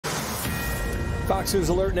Fox News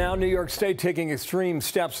alert now. New York State taking extreme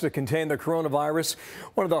steps to contain the coronavirus.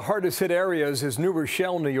 One of the hardest hit areas is New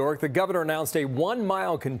Rochelle, New York. The governor announced a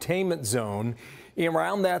 1-mile containment zone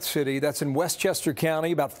around that city. That's in Westchester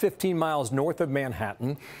County, about 15 miles north of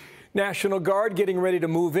Manhattan. National Guard getting ready to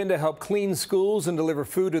move in to help clean schools and deliver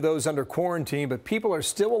food to those under quarantine, but people are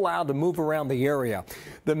still allowed to move around the area.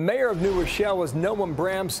 The mayor of New Rochelle is Noam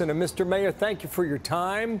Bramson. And Mr. Mayor, thank you for your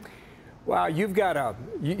time. Wow, you've got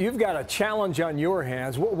a challenge on your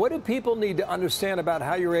hands. What do people need to understand about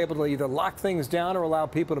how you're able to either lock things down or allow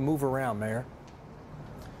people to move around, Mayor?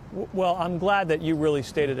 Well, I'm glad that you really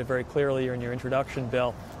stated it very clearly in your introduction,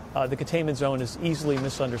 Bill. The containment zone is easily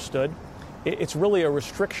misunderstood. It's really a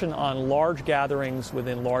restriction on large gatherings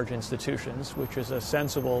within large institutions, which is a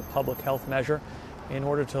sensible public health measure in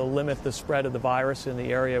order to limit the spread of the virus in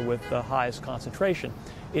the area with the highest concentration.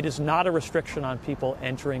 It is not a restriction on people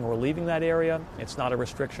entering or leaving that area. It's not a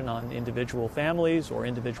restriction on individual families or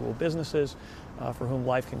individual businesses for whom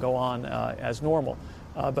life can go on as normal.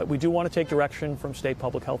 But we do want to take direction from state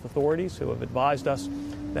public health authorities who have advised us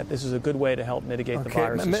that this is a good way to help mitigate the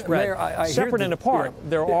virus's spread. Mayor, Separate and apart,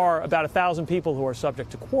 there are about 1,000 people who are subject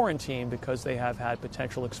to quarantine because they have had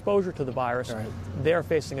potential exposure to the virus. Right. They're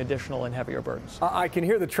facing additional and heavier burdens. I can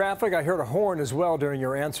hear the traffic. I heard a horn as well during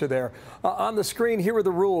your answer there. On the screen, here are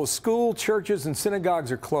the rules. School, churches, and synagogues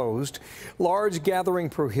are closed. Large gathering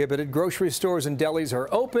prohibited. Grocery stores and delis are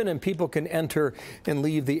open, and people can enter and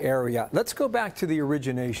leave the area. Let's go back to the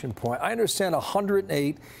origination point. I understand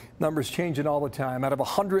 108, numbers changing all the time, out of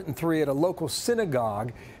 103 at a local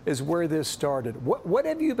synagogue is where this started. What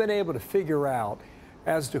have you been able to figure out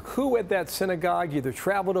as to who at that synagogue either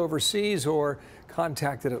traveled overseas or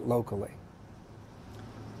contacted it locally?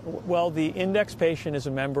 Well, the index patient is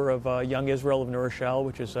a member of Young Israel of New Rochelle,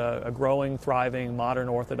 which is a growing, thriving, modern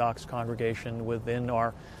Orthodox congregation within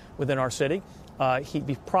our city.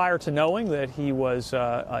 Prior to knowing that he was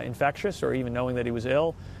infectious or even knowing that he was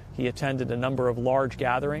ill, he attended a number of large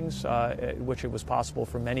gatherings, which it was possible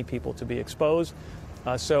for many people to be exposed.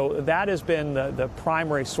 So that has been the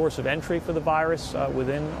primary source of entry for the virus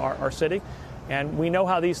within our city. And we know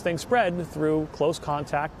how these things spread through close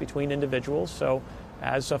contact between individuals. So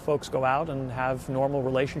as folks go out and have normal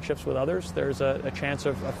relationships with others, there's a chance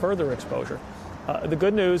of further exposure. The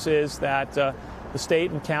good news is that the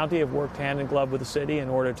state and county have worked hand in glove with the city in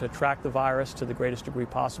order to track the virus to the greatest degree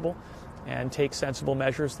possible and take sensible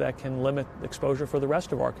measures that can limit exposure for the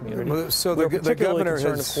rest of our community. So We're the governor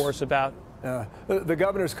concerned, has, of course, about the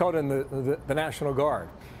governor's called in the National Guard,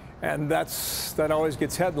 and that always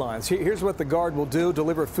gets headlines. Here's what the Guard will do: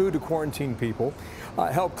 deliver food to quarantine people,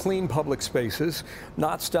 help clean public spaces,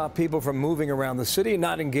 not stop people from moving around the city,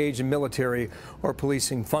 not engage in military or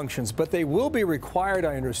policing functions. But they will be required,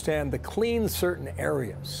 I understand, to clean certain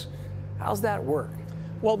areas. How's that work?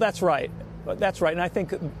 Well, that's right. That's right, and I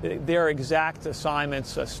think their exact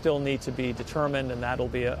assignments still need to be determined, and that'll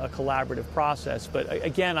be a collaborative process. But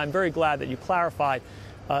again, I'm very glad that you clarified.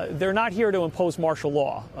 They're not here to impose martial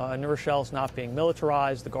law. New Rochelle is not being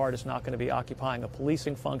militarized. The Guard is not going to be occupying a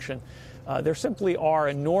policing function. There simply are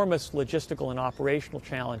enormous logistical and operational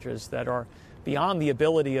challenges that are beyond the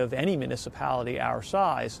ability of any municipality our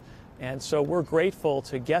size. And so we're grateful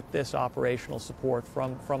to get this operational support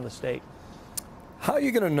from the state. How are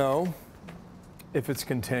you going to know if it's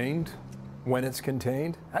contained, when it's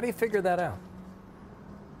contained? How do you figure that out?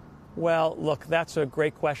 Well, look, that's a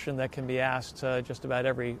great question that can be asked just about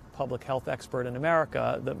every public health expert in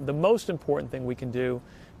America. The most important thing we can do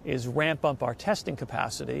is ramp up our testing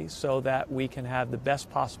capacity so that we can have the best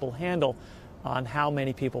possible handle on how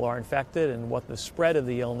many people are infected and what the spread of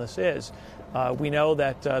the illness is. We know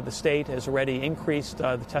that the state has already increased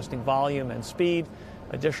the testing volume and speed.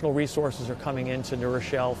 Additional resources are coming into New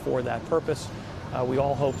Rochelle for that purpose. We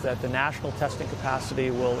all hope that the national testing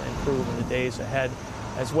capacity will improve in the days ahead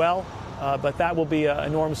as well, but that will be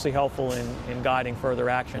enormously helpful in guiding further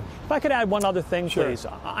action. If I could add one other thing, Sure. please.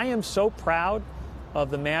 I am so proud of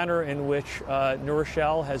the manner in which New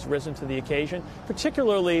Rochelle has risen to the occasion,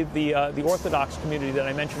 particularly the Orthodox community that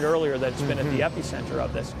I mentioned earlier that's been at the epicenter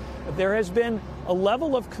of this. There has been a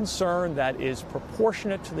level of concern that is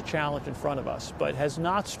proportionate to the challenge in front of us, but has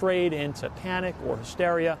not strayed into panic or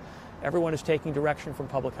hysteria. Everyone is taking direction from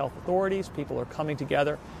public health authorities. People are coming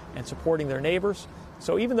together and supporting their neighbors.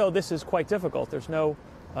 So even though this is quite difficult, there's no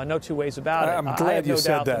two ways about it. I'm glad you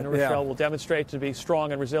said that. New Rochelle will demonstrate to be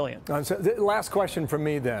strong and resilient. So the last question from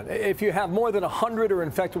me then. If you have more than 100 are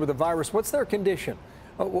infected with the virus, what's their condition?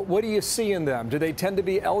 What do you see in them? Do they tend to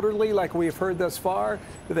be elderly like we've heard thus far?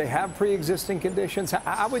 Do they have pre-existing conditions?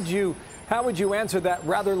 How would you answer that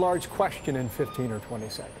rather large question in 15 or 20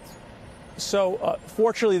 seconds? So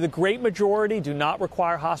fortunately, the great majority do not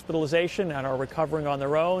require hospitalization and are recovering on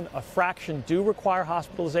their own. A fraction do require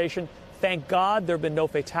hospitalization. Thank God there have been no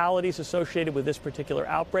fatalities associated with this particular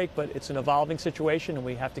outbreak, but it's an evolving situation and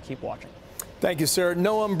we have to keep watching. Thank you, sir.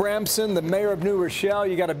 Noam Bramson, the mayor of New Rochelle.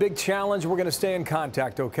 You got a big challenge. We're going to stay in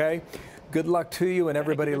contact, okay? Good luck to you and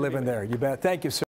everybody living there. You bet. Thank you, sir.